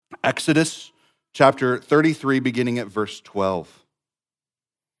Exodus chapter 33, beginning at verse 12.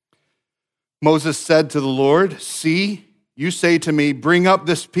 Moses said to the Lord, "See, you say to me, 'Bring up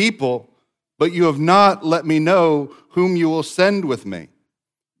this people,' but you have not let me know whom you will send with me.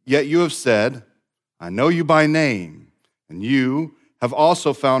 Yet you have said, 'I know you by name, and you have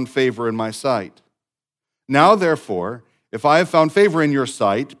also found favor in my sight.' Now, therefore, if I have found favor in your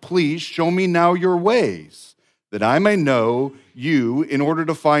sight, please show me now your ways, that I may know you in order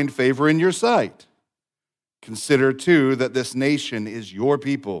to find favor in your sight. Consider, too, that this nation is your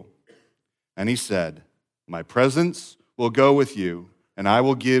people." And he said, "My presence will go with you, and I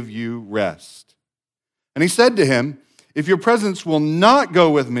will give you rest." And he said to him, "If your presence will not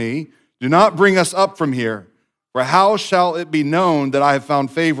go with me, do not bring us up from here. For how shall it be known that I have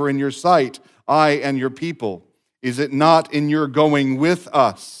found favor in your sight, I and your people? Is it not in your going with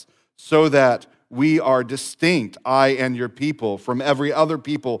us, so that we are distinct, I and your people, from every other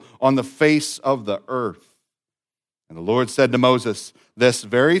people on the face of the earth?" And the Lord said to Moses, "This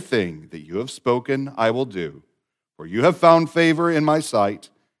very thing that you have spoken I will do, for you have found favor in my sight,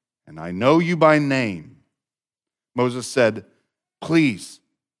 and I know you by name." Moses said, "Please,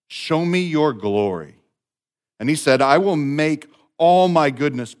 show me your glory." And he said, "I will make all my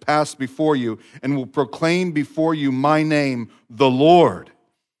goodness pass before you, and will proclaim before you my name, the Lord.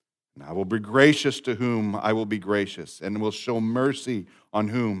 And I will be gracious to whom I will be gracious, and will show mercy on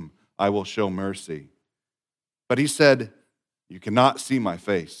whom I will show mercy." But he said, "You cannot see my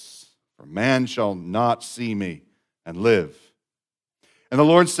face, for man shall not see me and live." And the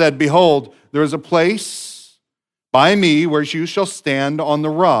Lord said, "Behold, there is a place by me where you shall stand on the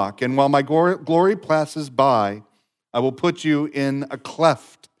rock, and while my glory passes by, I will put you in a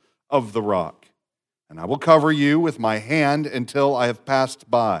cleft of the rock, and I will cover you with my hand until I have passed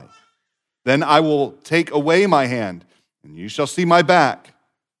by. Then I will take away my hand, and you shall see my back,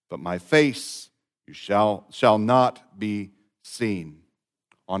 but my face you shall not be seen."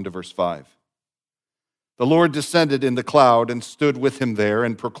 On to verse 5. The Lord descended in the cloud and stood with him there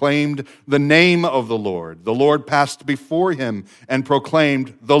and proclaimed the name of the Lord. The Lord passed before him and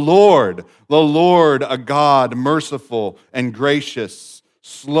proclaimed, the Lord, a God merciful and gracious,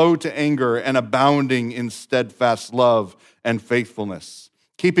 slow to anger and abounding in steadfast love and faithfulness,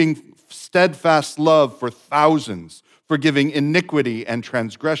 keeping steadfast love for thousands, forgiving iniquity and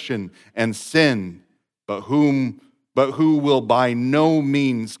transgression and sin, but who will by no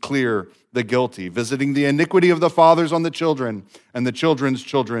means clear the guilty, visiting the iniquity of the fathers on the children and the children's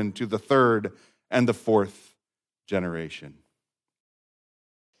children to the third and the fourth generation.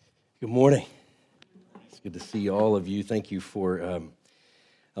 Good morning. It's good to see all of you. Thank you for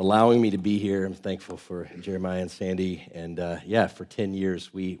allowing me to be here. I'm thankful for Jeremiah and Sandy. And for 10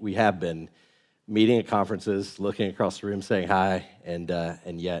 years, we have been meeting at conferences, looking across the room, saying hi, and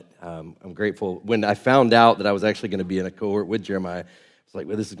yet I'm grateful. When I found out that I was actually going to be in a cohort with Jeremiah, I was like,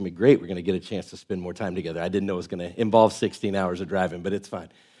 well, this is going to be great. We're going to get a chance to spend more time together. I didn't know it was going to involve 16 hours of driving, but it's fine.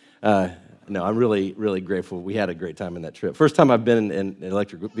 No, I'm really, really grateful. We had a great time in that trip. First time I've been in an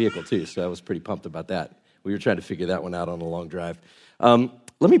electric vehicle, too, so I was pretty pumped about that. We were trying to figure that one out on a long drive.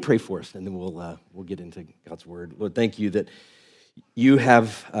 Let me pray for us, and then we'll get into God's Word. Lord, thank you that you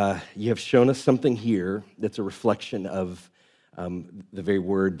have shown us something here that's a reflection of the very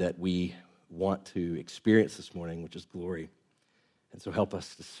Word that we want to experience this morning, which is glory. And so help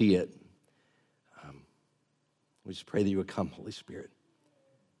us to see it. We just pray that you would come, Holy Spirit.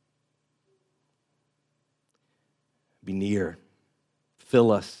 Be near, fill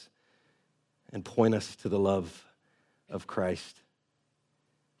us, and point us to the love of Christ,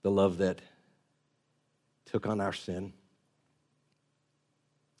 the love that took on our sin,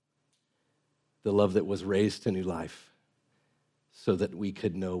 the love that was raised to new life so that we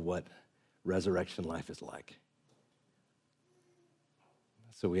could know what resurrection life is like.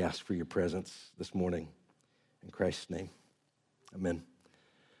 So we ask for your presence this morning. In Christ's name, amen.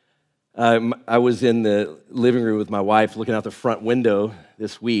 I was in the living room with my wife looking out the front window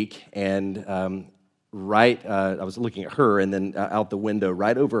this week, and I was looking at her, and then out the window,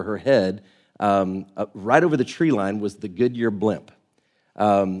 right over her head, right over the tree line was the Goodyear blimp.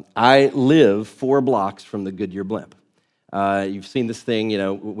 I live 4 blocks from the Goodyear blimp. You've seen this thing,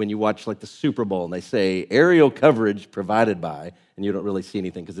 when you watch like the Super Bowl and they say aerial coverage provided by, and you don't really see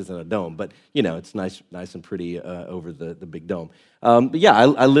anything because it's in a dome, but it's nice and pretty over the big dome.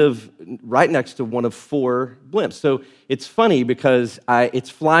 I live right next to one of 4 blimps. So it's funny because it's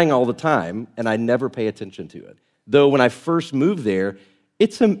flying all the time and I never pay attention to it. Though when I first moved there,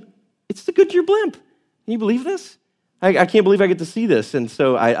 it's the Goodyear blimp. Can you believe this? I can't believe I get to see this. And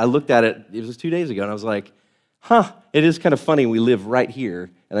so I looked at it, it was 2 days ago, and I was like, it is kind of funny. We live right here,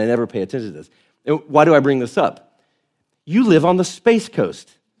 and I never pay attention to this. And why do I bring this up? You live on the Space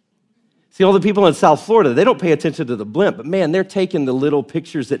Coast. See, all the people in South Florida, they don't pay attention to the blimp, but man, they're taking the little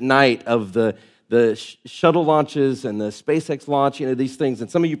pictures at night of the shuttle launches and the SpaceX launch, these things. And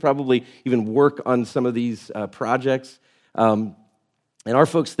some of you probably even work on some of these projects. And our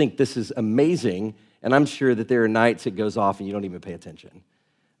folks think this is amazing, and I'm sure that there are nights it goes off and you don't even pay attention.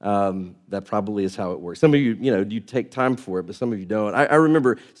 That probably is how it works. Some of you, you take time for it, but some of you don't. I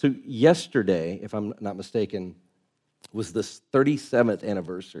remember, so yesterday, if I'm not mistaken, was the 37th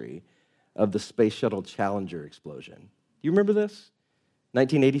anniversary of the Space Shuttle Challenger explosion. Do you remember this?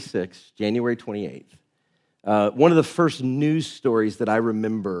 1986, January 28th. One of the first news stories that I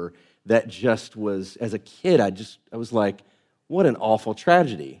remember that just was, as a kid, I was like, what an awful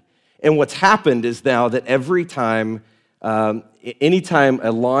tragedy. And what's happened is now that every time, anytime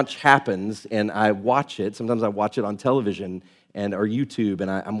a launch happens and I watch it, sometimes I watch it on television or YouTube, and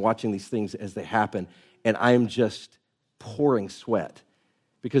I'm watching these things as they happen, and I'm just pouring sweat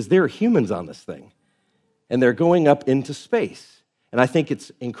because there are humans on this thing, and they're going up into space. And I think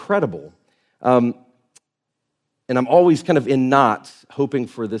it's incredible. And I'm always kind of in knots, hoping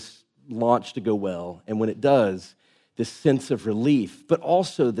for this launch to go well. And when it does, this sense of relief, but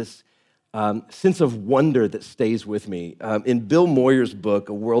also this sense of wonder that stays with me. In Bill Moyer's book,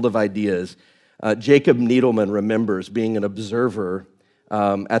 A World of Ideas, Jacob Needleman remembers being an observer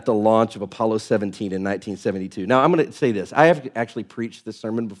at the launch of Apollo 17 in 1972. Now, I'm going to say this. I have actually preached this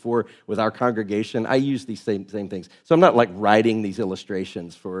sermon before with our congregation. I use these same things. So I'm not like writing these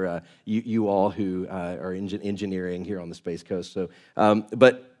illustrations for you all who are engineering here on the Space Coast. So,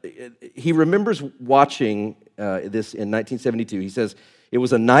 but he remembers watching this in 1972. He says, it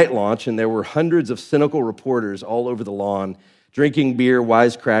was a night launch, and there were hundreds of cynical reporters all over the lawn, drinking beer,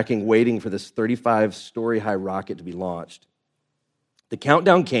 wisecracking, waiting for this 35-story-high rocket to be launched. The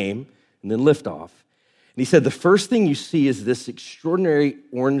countdown came, and then liftoff. And he said, the first thing you see is this extraordinary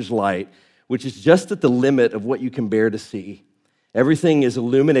orange light, which is just at the limit of what you can bear to see. Everything is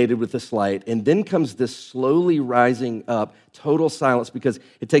illuminated with this light, and then comes this slowly rising up, total silence, because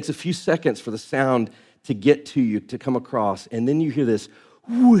it takes a few seconds for the sound to get to you, to come across, and then you hear this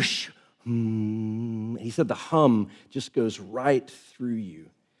whoosh. He said the hum just goes right through you. And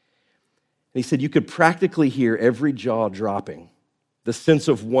he said you could practically hear every jaw dropping. The sense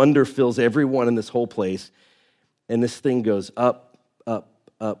of wonder fills everyone in this whole place, and this thing goes up, up,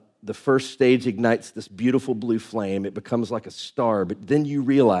 up. The first stage ignites this beautiful blue flame. It becomes like a star, but then you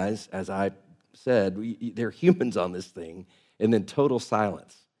realize, as I said, there are humans on this thing, and then total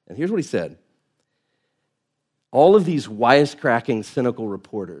silence. And here's what he said. All of these wisecracking, cynical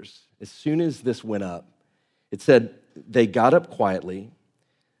reporters, as soon as this went up, it said they got up quietly,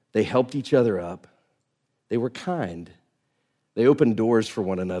 they helped each other up, they were kind, they opened doors for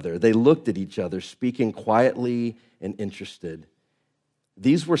one another, they looked at each other, speaking quietly and interested.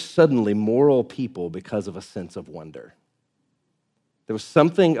 These were suddenly moral people because of a sense of wonder. There was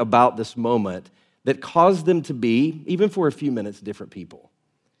something about this moment that caused them to be, even for a few minutes, different people.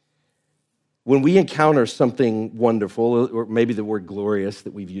 When we encounter something wonderful, or maybe the word glorious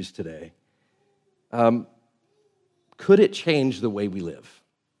that we've used today, could it change the way we live?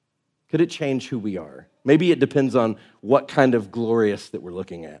 Could it change who we are? Maybe it depends on what kind of glorious that we're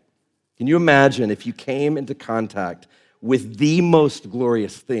looking at. Can you imagine if you came into contact with the most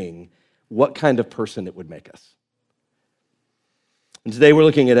glorious thing, what kind of person it would make us? And today we're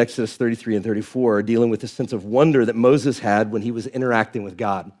looking at Exodus 33 and 34, dealing with the sense of wonder that Moses had when he was interacting with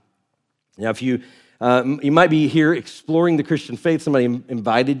God. Now, if you might be here exploring the Christian faith, somebody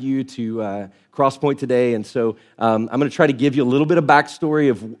invited you to Crosspoint today, and so I'm going to try to give you a little bit of backstory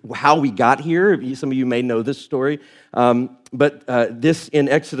of how we got here. Some of you may know this story, but this in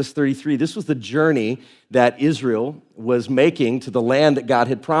Exodus 33, this was the journey that Israel was making to the land that God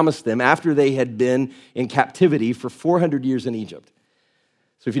had promised them after they had been in captivity for 400 years in Egypt.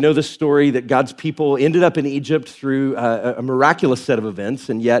 So if you know this story, that God's people ended up in Egypt through a miraculous set of events,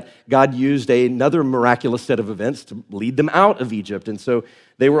 and yet God used another miraculous set of events to lead them out of Egypt. And so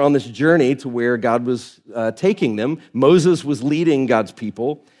they were on this journey to where God was taking them. Moses was leading God's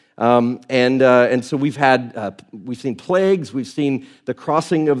people. And so we've seen plagues, we've seen the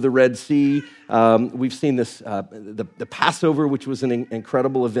crossing of the Red Sea, we've seen this the Passover, which was an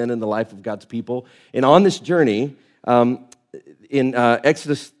incredible event in the life of God's people. And on this journey, in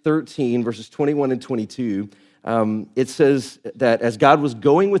Exodus 13, verses 21 and 22, it says that as God was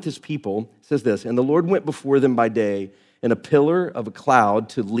going with his people, it says this, and the Lord went before them by day in a pillar of a cloud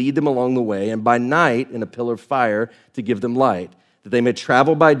to lead them along the way, and by night in a pillar of fire to give them light, that they may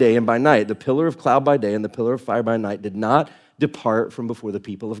travel by day and by night. The pillar of cloud by day and the pillar of fire by night did not depart from before the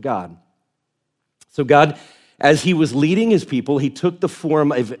people of God. So God, as he was leading his people, he took the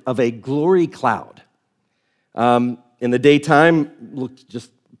form of a glory cloud. In the daytime, it looked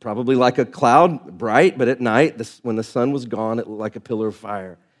just probably like a cloud, bright, but at night, when the sun was gone, it looked like a pillar of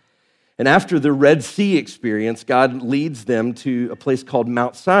fire. And after the Red Sea experience, God leads them to a place called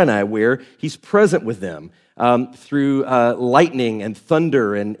Mount Sinai, where he's present with them through lightning and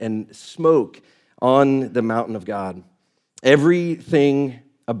thunder and smoke on the mountain of God. Everything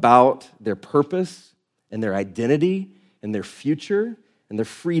about their purpose and their identity and their future and their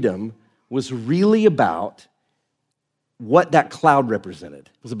freedom was really about what that cloud represented.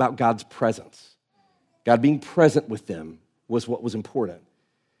 It was about God's presence. God being present with them was what was important.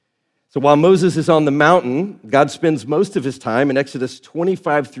 So while Moses is on the mountain, God spends most of his time in Exodus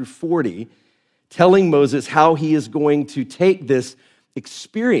 25 through 40 telling Moses how he is going to take this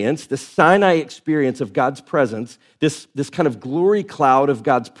experience, the Sinai experience of God's presence, this kind of glory cloud of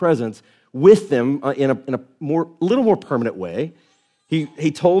God's presence with them in a little more permanent way.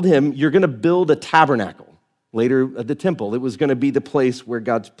 He told him, you're going to build a tabernacle. Later, the temple. It was going to be the place where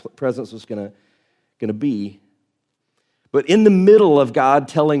God's presence was going to be. But in the middle of God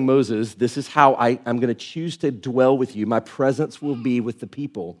telling Moses, this is how I'm going to choose to dwell with you. My presence will be with the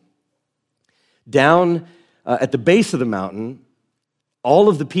people. Down at the base of the mountain, all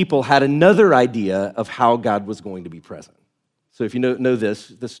of the people had another idea of how God was going to be present. So if you know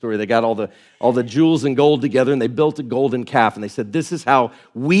this story, they got all the jewels and gold together and they built a golden calf and they said, this is how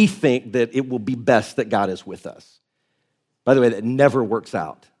we think that it will be best that God is with us. By the way, that never works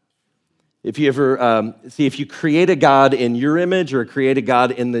out. If you ever, if you create a God in your image or create a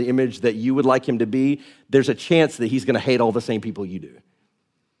God in the image that you would like him to be, there's a chance that he's going to hate all the same people you do.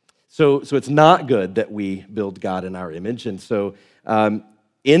 So it's not good that we build God in our image. And so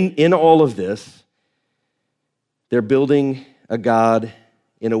in all of this, they're building a God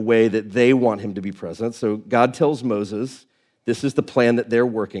in a way that they want him to be present. So God tells Moses, this is the plan that they're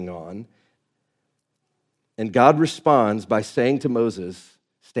working on. And God responds by saying to Moses,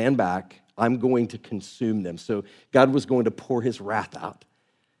 stand back, I'm going to consume them. So God was going to pour his wrath out.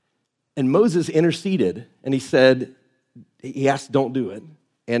 And Moses interceded, and he asked, don't do it.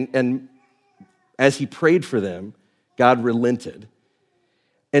 And as he prayed for them, God relented.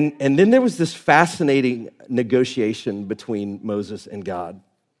 And then there was this fascinating negotiation between Moses and God,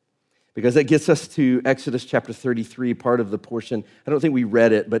 because that gets us to Exodus chapter 33, part of the portion. I don't think we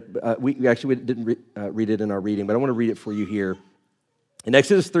read it, but we didn't read it in our reading, but I want to read it for you here. In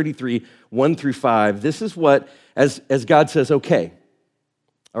Exodus 33, 1 through 5, this is what, as God says, okay,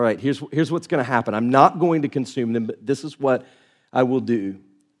 all right, here's what's going to happen. I'm not going to consume them, but this is what I will do.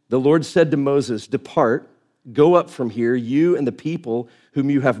 The Lord said to Moses, depart, go up from here, you and the people whom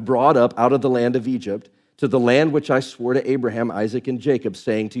you have brought up out of the land of Egypt, to the land which I swore to Abraham, Isaac, and Jacob,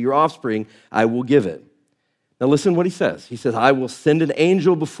 saying, to your offspring I will give it. Now listen what he says. He says, I will send an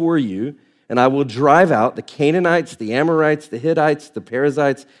angel before you, and I will drive out the Canaanites, the Amorites, the Hittites, the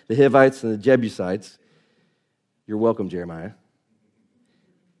Perizzites, the Hivites, and the Jebusites. You're welcome, Jeremiah.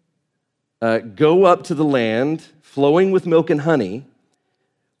 Go up to the land flowing with milk and honey,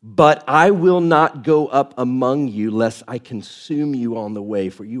 but I will not go up among you lest I consume you on the way,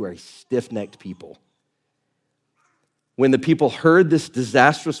 for you are a stiff-necked people. When the people heard this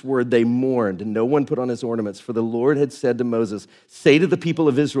disastrous word, they mourned, and no one put on his ornaments, for the Lord had said to Moses, say to the people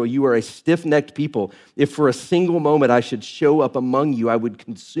of Israel, you are a stiff-necked people. If for a single moment I should show up among you, I would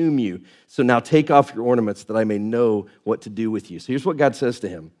consume you. So now take off your ornaments that I may know what to do with you. So here's what God says to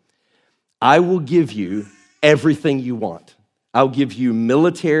him. I will give you everything you want. I'll give you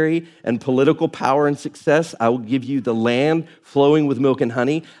military and political power and success. I will give you the land flowing with milk and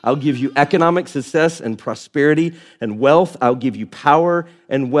honey. I'll give you economic success and prosperity and wealth. I'll give you power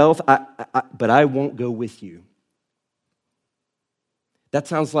and wealth, but I won't go with you. That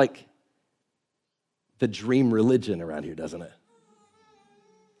sounds like the dream religion around here, doesn't it?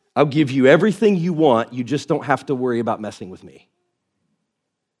 I'll give you everything you want. You just don't have to worry about messing with me.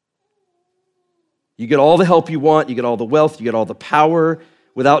 You get all the help you want, you get all the wealth, you get all the power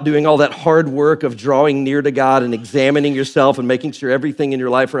without doing all that hard work of drawing near to God and examining yourself and making sure everything in your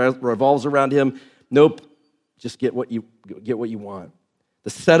life revolves around him. Nope, just get what you want.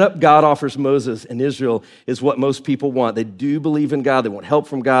 The setup God offers Moses and Israel is what most people want. They do believe in God, they want help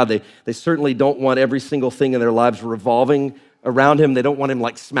from God. They certainly don't want every single thing in their lives revolving around him. They don't want him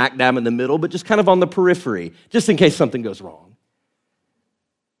like smack dab in the middle, but just kind of on the periphery, just in case something goes wrong.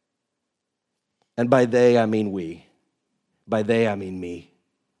 And by they, I mean we. By they, I mean me.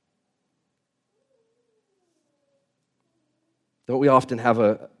 Don't we often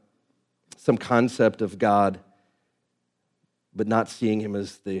have some concept of God, but not seeing him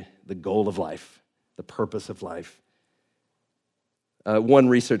as the goal of life, the purpose of life? One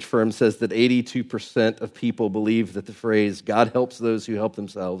research firm says that 82% of people believe that the phrase, God helps those who help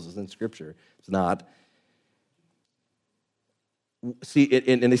themselves, is in Scripture. It's not. And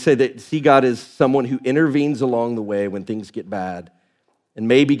they say that see God as someone who intervenes along the way when things get bad and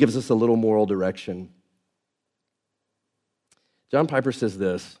maybe gives us a little moral direction. John Piper says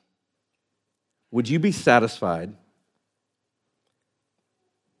this: would you be satisfied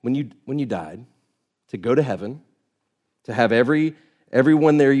when you died to go to heaven, to have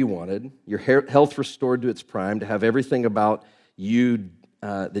everyone there you wanted, your health restored to its prime, to have everything about you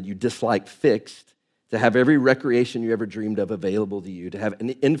that you disliked fixed, to have every recreation you ever dreamed of available to you, to have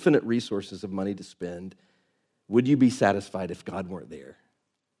infinite resources of money to spend? Would you be satisfied if God weren't there?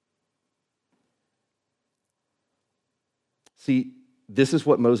 See, this is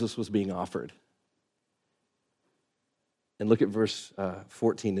what Moses was being offered. And look at verse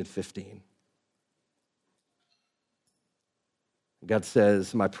 14 and 15. God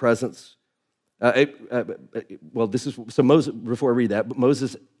says, my presence, this is, so Moses, before I read that, but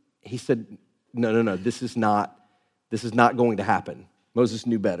Moses, he said, no, this is not going to happen. Moses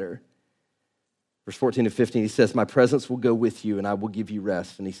knew better. Verse 14 and 15, he says, my presence will go with you and I will give you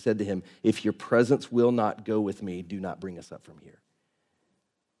rest. And he said to him, if your presence will not go with me, do not bring us up from here.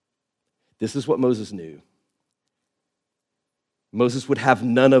 This is what Moses knew. Moses would have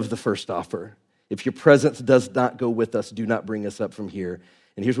none of the first offer. If your presence does not go with us, do not bring us up from here.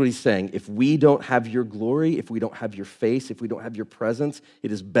 And here's what he's saying: if we don't have your glory, if we don't have your face, if we don't have your presence,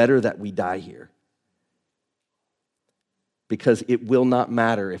 it is better that we die here. Because it will not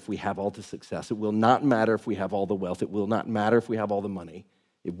matter if we have all the success. It will not matter if we have all the wealth. It will not matter if we have all the money.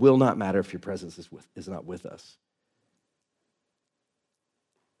 It will not matter if your presence is not with us.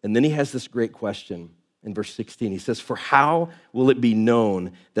 And then he has this great question in verse 16. He says, for how will it be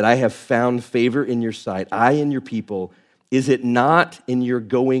known that I have found favor in your sight, I and your people? Is it not in your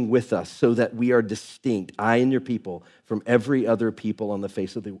going with us, so that we are distinct, I and your people, from every other people on the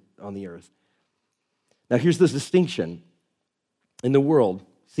face of on the earth? Now here's this distinction. In the world,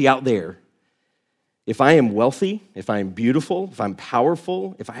 see out there, if I am wealthy, if I am beautiful, if I'm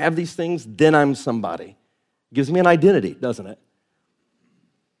powerful, if I have these things, then I'm somebody. It gives me an identity, doesn't it?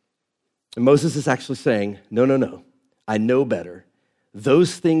 And Moses is actually saying, no, I know better.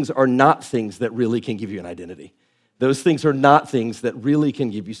 Those things are not things that really can give you an identity. Those things are not things that really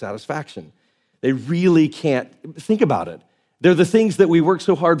can give you satisfaction. They really can't. Think about it. They're the things that we work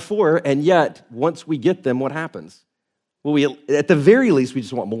so hard for, and yet, once we get them, what happens? Well, at the very least, we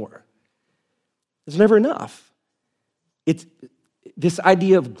just want more. It's never enough. It's this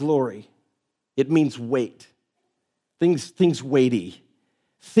idea of glory. It means weight. Things weighty.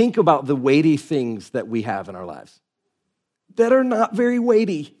 Think about the weighty things that we have in our lives that are not very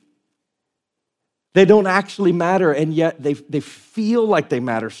weighty. They don't actually matter, and yet they feel like they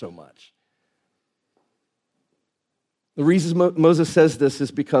matter so much. The reason Moses says this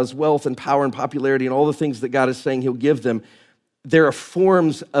is because wealth and power and popularity and all the things that God is saying he'll give them, there are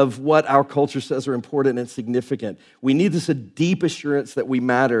forms of what our culture says are important and significant. We need this a deep assurance that we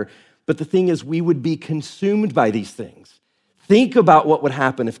matter, but the thing is, we would be consumed by these things. Think about what would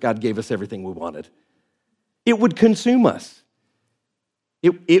happen if God gave us everything we wanted. It would consume us.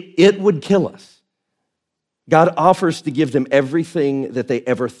 It would kill us. God offers to give them everything that they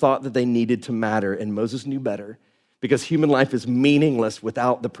ever thought that they needed to matter, and Moses knew better, because human life is meaningless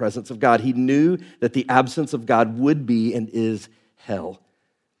without the presence of God. He knew that the absence of God would be and is hell.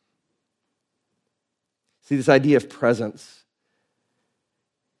 See, this idea of presence,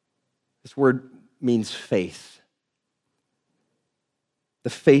 this word means face. The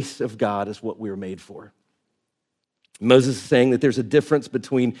face of God is what we were made for. Moses is saying that there's a difference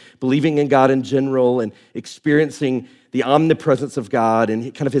between believing in God in general and experiencing the omnipresence of God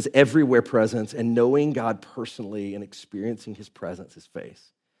and kind of his everywhere presence, and knowing God personally and experiencing his presence, his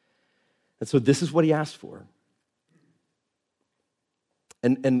face. And so this is what he asked for.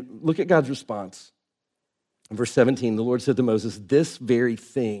 And look at God's response. In verse 17, the Lord said to Moses, this very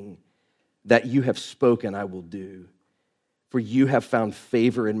thing that you have spoken I will do, for you have found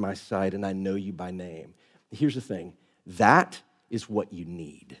favor in my sight, and I know you by name. Here's the thing. That is what you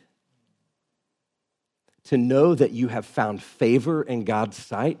need. To know that you have found favor in God's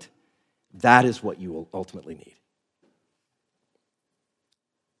sight, that is what you will ultimately need.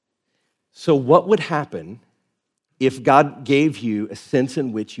 So what would happen if God gave you a sense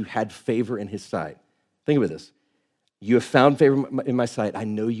in which you had favor in his sight? Think about this. You have found favor in my sight. I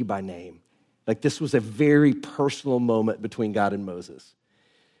know you by name. Like this was a very personal moment between God and Moses.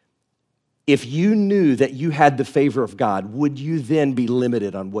 If you knew that you had the favor of God, would you then be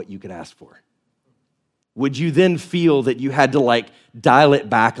limited on what you could ask for? Would you then feel that you had to like dial it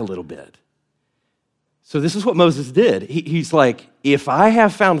back a little bit? So this is what Moses did. He's like, if I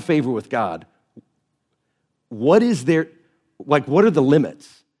have found favor with God, what is there, like what are the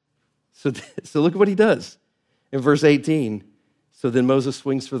limits? So look at what he does. In verse 18, so then Moses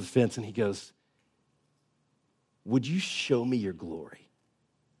swings for the fence and he goes, would you show me your glory?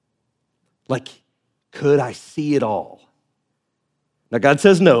 Like, could I see it all? Now God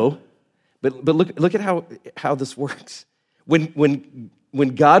says no, but look at how this works.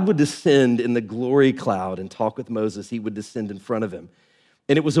 When God would descend in the glory cloud and talk with Moses, he would descend in front of him.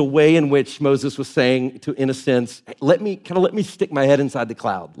 And it was a way in which Moses was saying, in a sense, let me stick my head inside the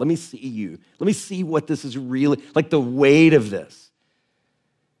cloud. Let me see you. Let me see what this is really, like the weight of this.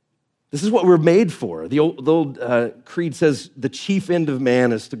 This is what we're made for. The old creed says the chief end of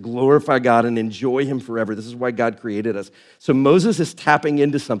man is to glorify God and enjoy him forever. This is why God created us. So Moses is tapping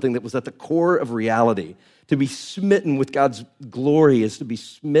into something that was at the core of reality. To be smitten with God's glory is to be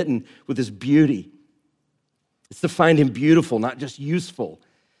smitten with his beauty. It's to find him beautiful, not just useful.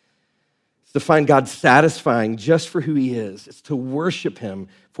 It's to find God satisfying just for who he is. It's to worship him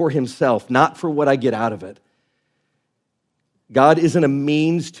for himself, not for what I get out of it. God isn't a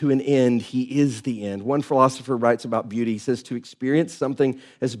means to an end. He is the end. One philosopher writes about beauty. He says, to experience something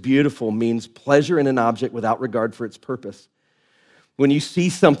as beautiful means pleasure in an object without regard for its purpose. When you see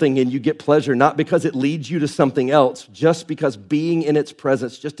something and you get pleasure, not because it leads you to something else, just because being in its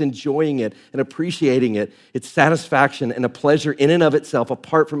presence, just enjoying it and appreciating it, it's satisfaction and a pleasure in and of itself,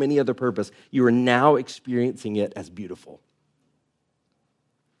 apart from any other purpose. You are now experiencing it as beautiful.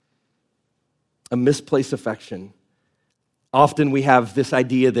 A misplaced affection. Often we have this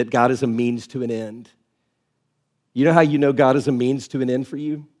idea that God is a means to an end. You know how you know God is a means to an end for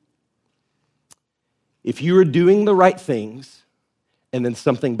you? If you are doing the right things and then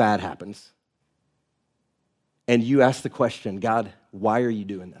something bad happens, and you ask the question, God, why are you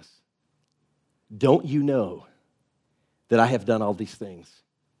doing this? Don't you know that I have done all these things?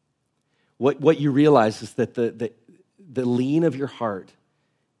 What you realize is that the lean of your heart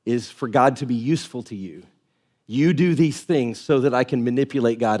is for God to be useful to you. You do these things so that I can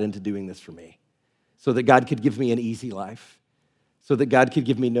manipulate God into doing this for me, so that God could give me an easy life, so that God could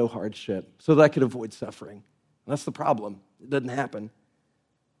give me no hardship, so that I could avoid suffering. And that's the problem. It doesn't happen.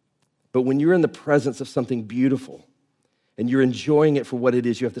 But when you're in the presence of something beautiful and you're enjoying it for what it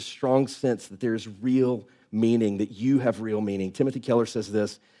is, you have the strong sense that there's real meaning, that you have real meaning. Timothy Keller says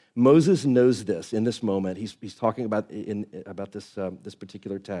this, Moses knows this in this moment. He's talking about this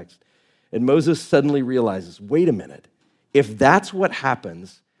particular text. And Moses suddenly realizes, wait a minute, if that's what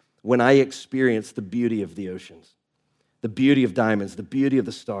happens when I experience the beauty of the oceans, the beauty of diamonds, the beauty of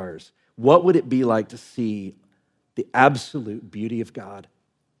the stars, what would it be like to see the absolute beauty of God,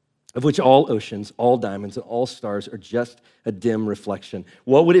 of which all oceans, all diamonds, and all stars are just a dim reflection?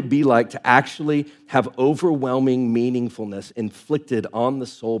 What would it be like to actually have overwhelming meaningfulness inflicted on the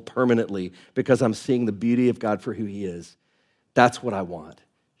soul permanently because I'm seeing the beauty of God for who he is? That's what I want.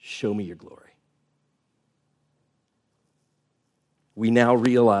 Show me your glory. We now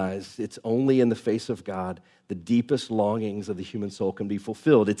realize it's only in the face of God the deepest longings of the human soul can be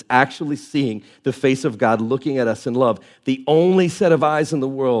fulfilled. It's actually seeing the face of God looking at us in love, the only set of eyes in the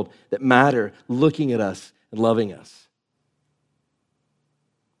world that matter, looking at us and loving us.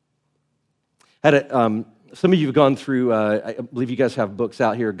 Some of you have gone through, I believe you guys have books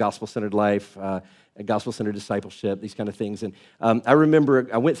out here, Gospel-Centered Life, Gospel-Centered Discipleship, these kind of things. And I remember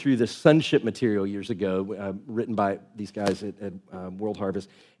I went through this sonship material years ago, written by these guys at World Harvest.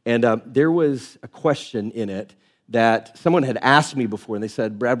 And there was a question in it that someone had asked me before. And they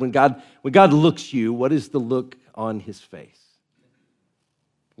said, Brad, when God looks you, what is the look on his face?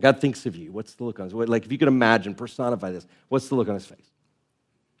 When God thinks of you, what's the look on his face? Like if you could imagine, personify this, what's the look on his face?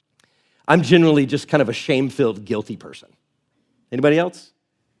 I'm generally just kind of a shame-filled, guilty person. Anybody else?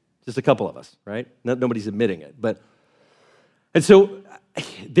 Just a couple of us, right? Nobody's admitting it. And so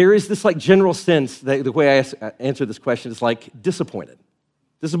there is this like general sense that the way I answer this question is like disappointed.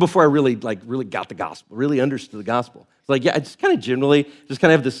 This is before I really got the gospel, really understood the gospel. It's like, yeah, I just kind of generally just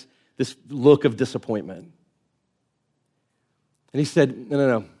kind of have this look of disappointment. And he said,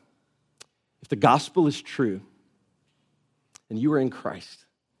 no. If the gospel is true and you are in Christ,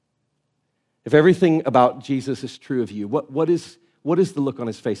 if everything about Jesus is true of you, what is the look on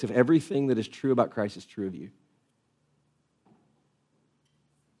his face if everything that is true about Christ is true of you?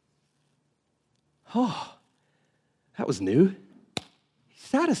 Oh, that was new. He's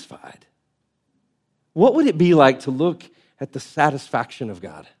satisfied. What would it be like to look at the satisfaction of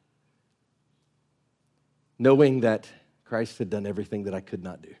God, knowing that Christ had done everything that I could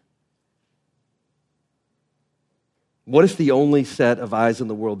not do? What if the only set of eyes in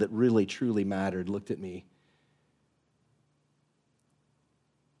the world that really, truly mattered looked at me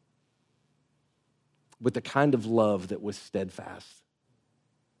with the kind of love that was steadfast?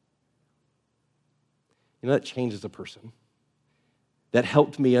 You know, that changes a person. That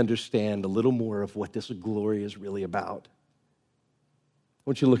helped me understand a little more of what this glory is really about. I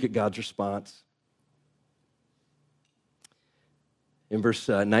want you to look at God's response. In verse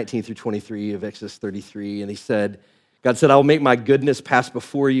 19 through 23 of Exodus 33, and he said, God said, I will make my goodness pass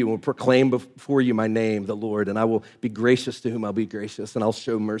before you and will proclaim before you my name, the Lord, and I will be gracious to whom I'll be gracious, and I'll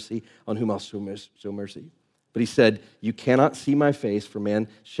show mercy on whom I'll show mercy. But he said, you cannot see my face, for man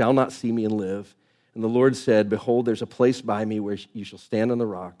shall not see me and live. And the Lord said, behold, there's a place by me where you shall stand on the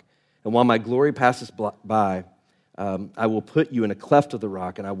rock. And while my glory passes by, I will put you in a cleft of the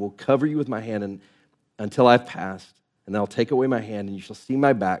rock, and I will cover you with my hand until I've passed. And I'll take away my hand, and you shall see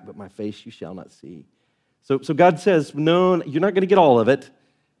my back, but my face you shall not see. So God says, no, you're not going to get all of it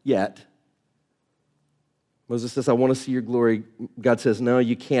yet. Moses says, I want to see your glory. God says, no,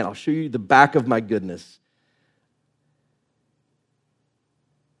 you can't. I'll show you the back of my goodness.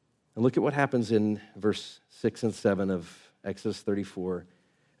 And look at what happens in verse 6 and 7 of Exodus 34.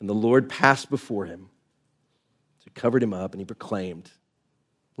 And the Lord passed before him. So he covered him up and he proclaimed.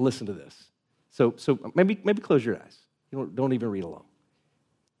 Listen to this. So maybe close your eyes. You don't even read along.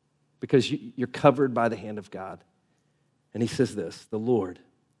 Because you're covered by the hand of God. And he says this, the Lord,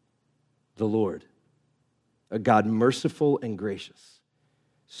 a God merciful and gracious,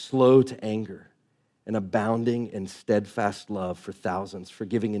 slow to anger, and abounding in steadfast love for thousands,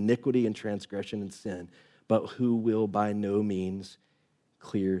 forgiving iniquity and transgression and sin, but who will by no means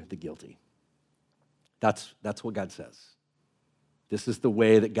clear the guilty. That's what God says. This is the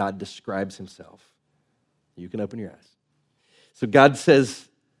way that God describes himself. You can open your eyes. So God says,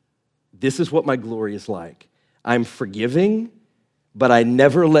 this is what my glory is like. I'm forgiving, but I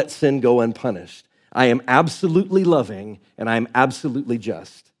never let sin go unpunished. I am absolutely loving, and I am absolutely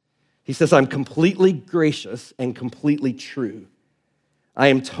just. He says, I'm completely gracious and completely true. I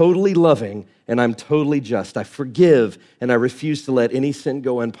am totally loving and I'm totally just. I forgive and I refuse to let any sin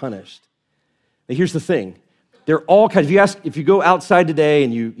go unpunished. Now, here's the thing. There are all kinds. If you go outside today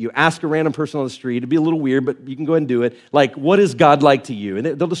and you ask a random person on the street, it'd be a little weird, but you can go ahead and do it. Like, what is God like to you? And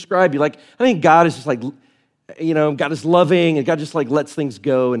they'll describe you like, I think God is just like, God is loving and God just like lets things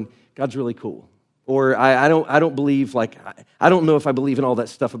go and God's really cool. Or I don't believe, I don't know if I believe in all that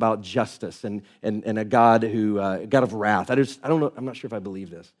stuff about justice and a God a God of wrath. I don't know, I'm not sure if I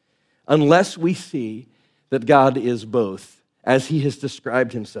believe this. Unless we see that God is both, as he has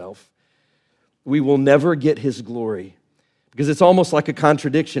described himself, we will never get his glory. Because it's almost like a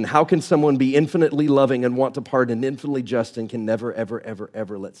contradiction. How can someone be infinitely loving and want to pardon and infinitely just and can never, ever, ever,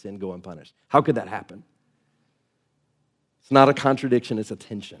 ever let sin go unpunished? How could that happen? It's not a contradiction, it's a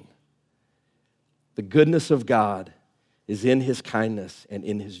tension. The goodness of God is in his kindness and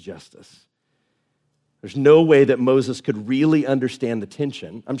in his justice. There's no way that Moses could really understand the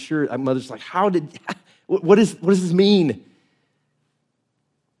tension. I'm sure my mother's like, what does this mean?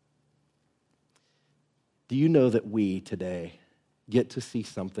 Do you know that we today get to see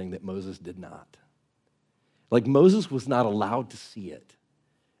something that Moses did not? Like Moses was not allowed to see it.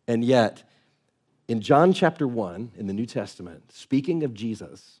 And yet, in John chapter 1 in the New Testament, speaking of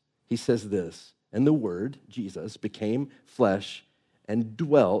Jesus, he says this, and the Word, Jesus, became flesh and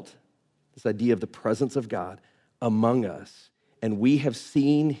dwelt, this idea of the presence of God, among us. And we have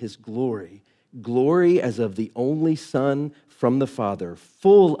seen his glory, glory as of the only Son from the Father,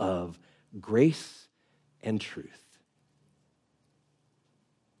 full of grace and truth.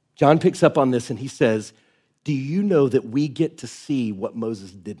 John picks up on this and he says, do you know that we get to see what Moses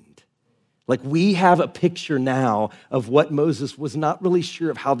didn't? Like we have a picture now of what Moses was not really sure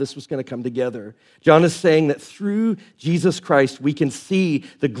of how this was going to come together. John is saying that through Jesus Christ, we can see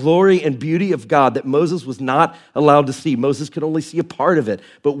the glory and beauty of God that Moses was not allowed to see. Moses could only see a part of it,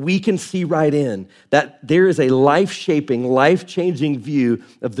 but we can see right in that there is a life-shaping, life-changing view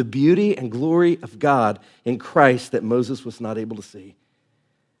of the beauty and glory of God in Christ that Moses was not able to see.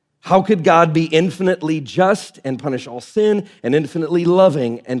 How could God be infinitely just and punish all sin and infinitely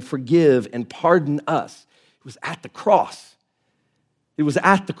loving and forgive and pardon us? It was at the cross. It was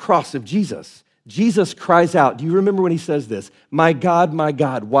at the cross of Jesus. Jesus cries out. Do you remember when he says this? My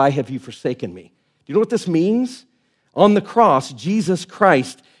God, why have you forsaken me? Do you know what this means? On the cross, Jesus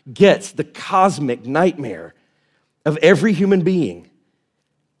Christ gets the cosmic nightmare of every human being.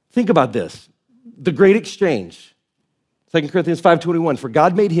 Think about this. The great exchange. 2 Corinthians 5:21, for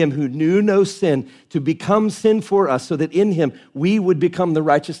God made him who knew no sin to become sin for us so that in him we would become the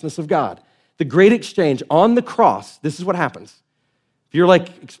righteousness of God. The great exchange on the cross, this is what happens. If you're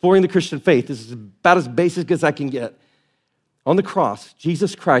like exploring the Christian faith, this is about as basic as I can get. On the cross,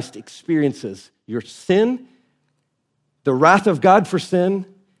 Jesus Christ experiences your sin, the wrath of God for sin,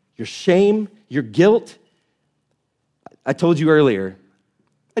 your shame, your guilt. I told you earlier,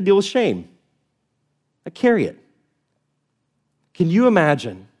 I deal with shame. I carry it. Can you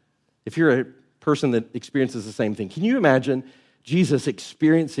imagine, if you're a person that experiences the same thing, can you imagine Jesus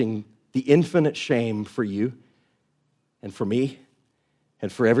experiencing the infinite shame for you and for me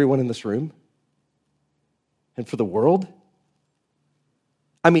and for everyone in this room and for the world?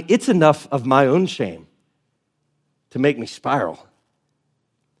 I mean, it's enough of my own shame to make me spiral.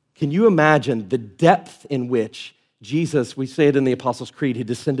 Can you imagine the depth in which Jesus, we say it in the Apostles' Creed, he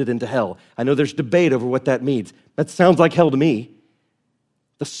descended into hell? I know there's debate over what that means. That sounds like hell to me.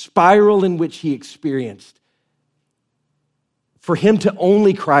 The spiral in which he experienced. For him to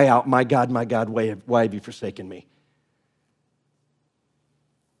only cry out, my God, why have you forsaken me?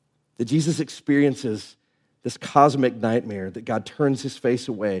 That Jesus experiences this cosmic nightmare, that God turns his face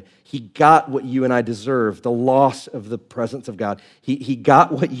away. He got what you and I deserve, the loss of the presence of God. He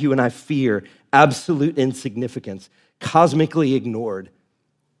got what you and I fear, absolute insignificance, cosmically ignored.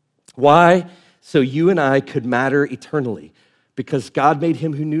 Why? So you and I could matter eternally. Because God made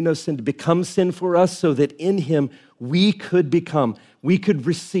him who knew no sin to become sin for us so that in him we could become, we could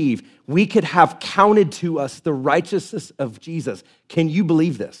receive, we could have counted to us the righteousness of Jesus. Can you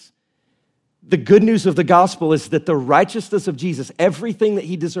believe this? The good news of the gospel is that the righteousness of Jesus, everything that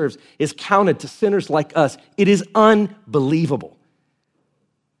he deserves, is counted to sinners like us. It is unbelievable.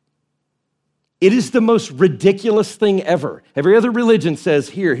 It is the most ridiculous thing ever. Every other religion says,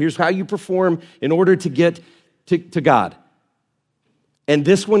 here's how you perform in order to get to God. And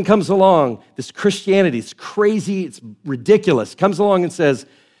this one comes along, this Christianity, it's crazy, it's ridiculous, comes along and says,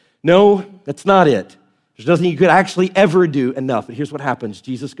 no, that's not it. There's nothing you could actually ever do enough. But here's what happens.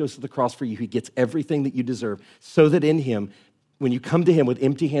 Jesus goes to the cross for you. He gets everything that you deserve so that in him, when you come to him with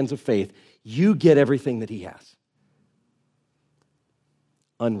empty hands of faith, you get everything that he has.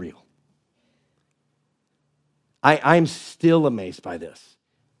 Unreal. I'm still amazed by this.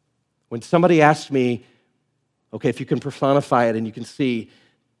 When somebody asks me, okay, if you can personify it and you can see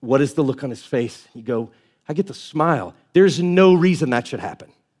what is the look on his face, you go, I get the smile. There's no reason that should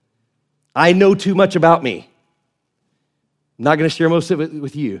happen. I know too much about me. I'm not going to share most of it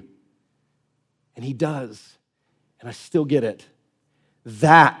with you. And he does. And I still get it.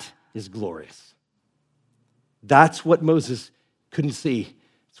 That is glorious. That's what Moses couldn't see.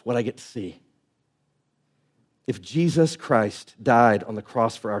 It's what I get to see. If Jesus Christ died on the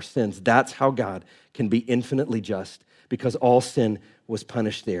cross for our sins, that's how God can be infinitely just, because all sin was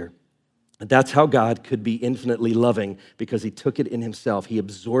punished there. That's how God could be infinitely loving, because he took it in himself. He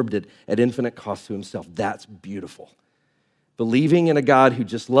absorbed it at infinite cost to himself. That's beautiful. Believing in a God who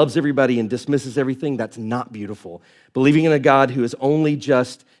just loves everybody and dismisses everything, that's not beautiful. Believing in a God who is only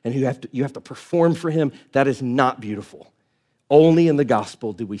just and who you have to perform for him, that is not beautiful. Only in the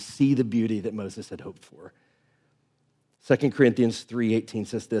gospel do we see the beauty that Moses had hoped for. 2 Corinthians 3:18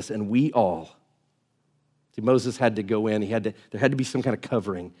 says this, and we all, see, Moses had to go in, there had to be some kind of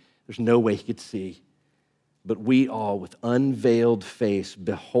covering. There's no way he could see. But we all, with unveiled face,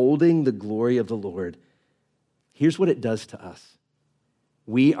 beholding the glory of the Lord, here's what it does to us.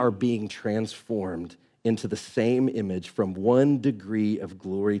 We are being transformed into the same image from one degree of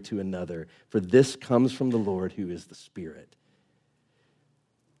glory to another, for this comes from the Lord who is the Spirit.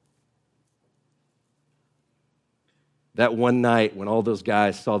 That one night when all those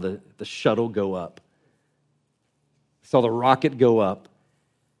guys saw the shuttle go up, saw the rocket go up,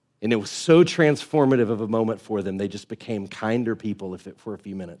 and it was so transformative of a moment for them, they just became kinder people for a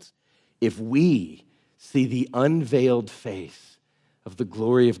few minutes. If we see the unveiled face of the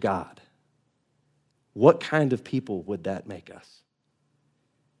glory of God, what kind of people would that make us?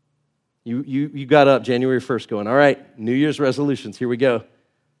 You got up January 1st going, all right, New Year's resolutions, here we go.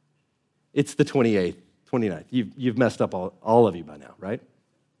 It's the 28th. 29th. You've messed up all of you by now, right?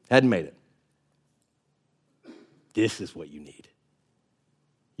 Hadn't made it. This is what you need.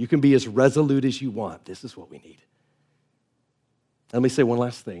 You can be as resolute as you want. This is what we need. Let me say one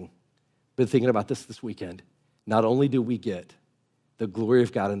last thing. Been thinking about this weekend. Not only do we get the glory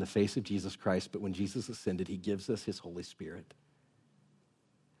of God in the face of Jesus Christ, but when Jesus ascended, he gives us his Holy Spirit.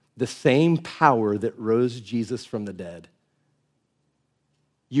 The same power that rose Jesus from the dead.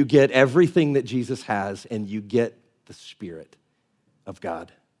 You get everything that Jesus has, and you get the Spirit of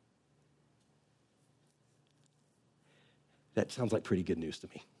God. That sounds like pretty good news to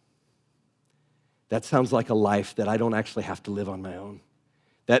me. That sounds like a life that I don't actually have to live on my own.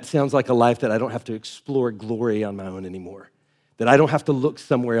 That sounds like a life that I don't have to explore glory on my own anymore, that I don't have to look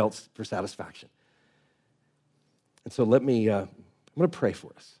somewhere else for satisfaction. And so I'm going to pray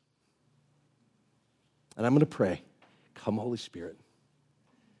for us. And I'm going to pray, come Holy Spirit,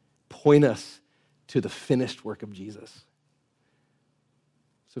 point us to the finished work of Jesus.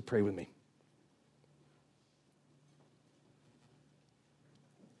 So pray with me.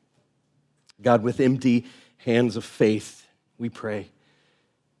 God, with empty hands of faith, we pray,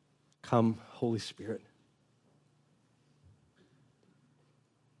 come, Holy Spirit.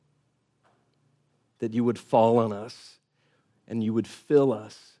 That you would fall on us and you would fill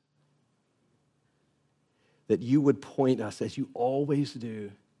us. That you would point us, as you always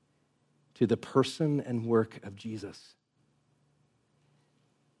do, to the person and work of Jesus.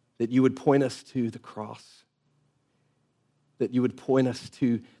 That you would point us to the cross. That you would point us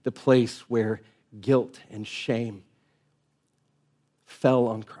to the place where guilt and shame fell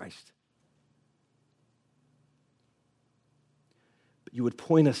on Christ. But you would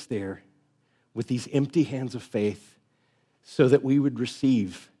point us there with these empty hands of faith so that we would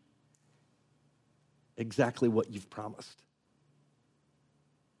receive exactly what you've promised.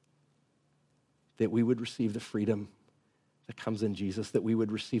 That we would receive the freedom that comes in Jesus, that we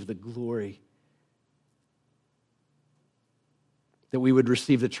would receive the glory, that we would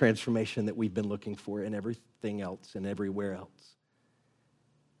receive the transformation that we've been looking for in everything else and everywhere else.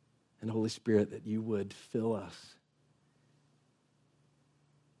 And Holy Spirit, that you would fill us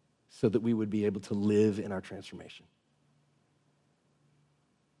so that we would be able to live in our transformation.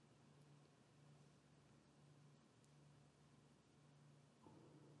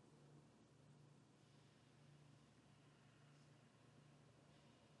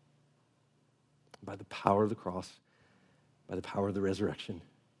 By the power of the cross, by the power of the resurrection,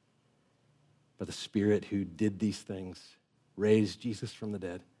 by the Spirit who did these things, raised Jesus from the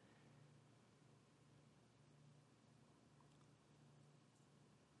dead.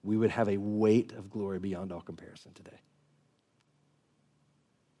 We would have a weight of glory beyond all comparison today.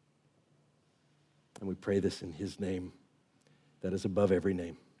 And we pray this in his name that is above every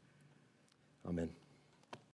name. Amen.